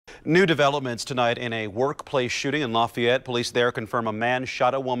New developments tonight in a workplace shooting in Lafayette. Police there confirm a man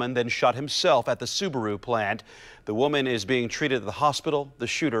shot a woman, then shot himself at the Subaru plant. The woman is being treated at the hospital. The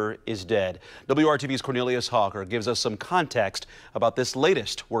shooter is dead. WRTV's Cornelius Hawker gives us some context about this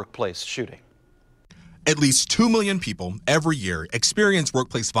latest workplace shooting. At least 2 million people every year experience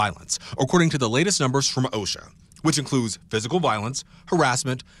workplace violence, according to the latest numbers from OSHA, which includes physical violence,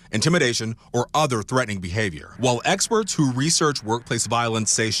 harassment, intimidation, or other threatening behavior. While experts who research workplace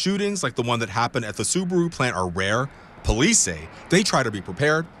violence say shootings like the one that happened at the Subaru plant are rare, police say they try to be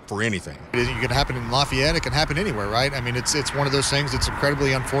prepared for anything. It can happen in Lafayette, it can happen anywhere, right? I mean, it's one of those things that's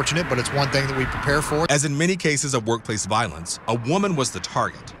incredibly unfortunate, but it's one thing that we prepare for. As in many cases of workplace violence, a woman was the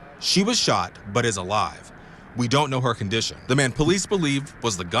target. She was shot, but is alive. We don't know her condition. The man police believe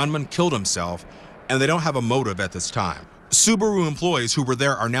was the gunman killed himself, and they don't have a motive at this time. Subaru employees who were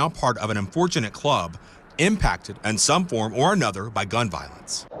there are now part of an unfortunate club impacted in some form or another by gun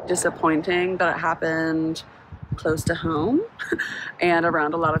violence. Disappointing that it happened close to home and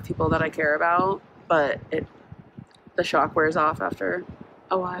around a lot of people that I care about, but the shock wears off after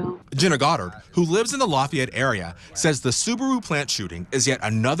a while. Jenna Goddard, who lives in the Lafayette area, says the Subaru plant shooting is yet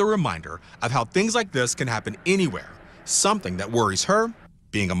another reminder of how things like this can happen anywhere, something that worries her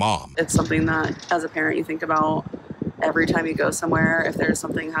being a mom. It's something that as a parent you think about every time you go somewhere. If there's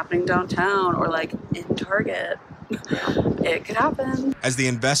something happening downtown or like in Target, it could happen. As the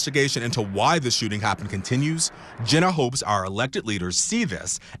investigation into why the shooting happened continues, Jenna hopes our elected leaders see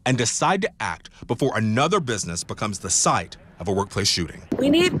this and decide to act before another business becomes the site of a workplace shooting. We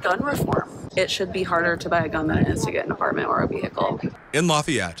need gun reform. It should be harder to buy a gun than it is to get an apartment or a vehicle. In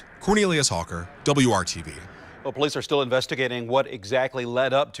Lafayette, Cornelius Hawker, WRTV. Well, police are still investigating what exactly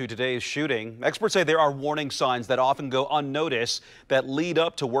led up to today's shooting. Experts say there are warning signs that often go unnoticed that lead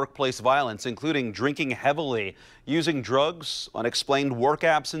up to workplace violence, including drinking heavily, using drugs, unexplained work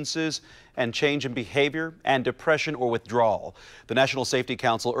absences, and change in behavior and depression or withdrawal. The National Safety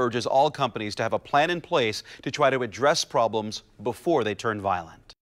Council urges all companies to have a plan in place to try to address problems before they turn violent.